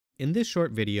In this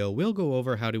short video, we'll go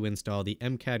over how to install the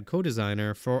MCAD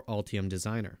CoDesigner for Altium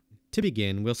Designer. To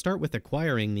begin, we'll start with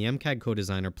acquiring the MCAD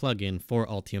CoDesigner plugin for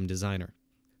Altium Designer.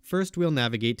 First, we'll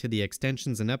navigate to the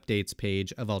Extensions and Updates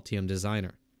page of Altium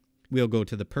Designer. We'll go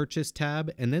to the Purchase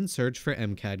tab and then search for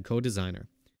MCAD CoDesigner.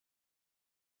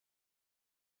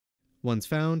 Once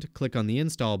found, click on the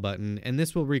Install button, and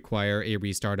this will require a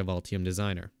restart of Altium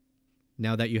Designer.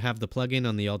 Now that you have the plugin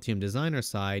on the Altium Designer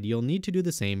side, you'll need to do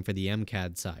the same for the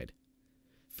MCAD side.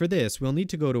 For this, we'll need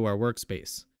to go to our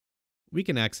workspace. We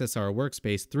can access our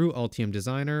workspace through Altium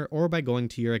Designer or by going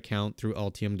to your account through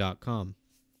altium.com.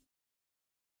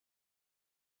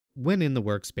 When in the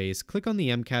workspace, click on the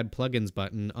MCAD Plugins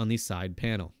button on the side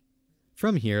panel.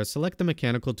 From here, select the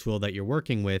mechanical tool that you're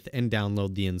working with and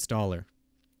download the installer.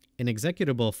 An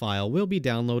executable file will be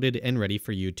downloaded and ready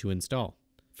for you to install.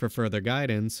 For further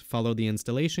guidance, follow the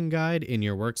installation guide in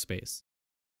your workspace.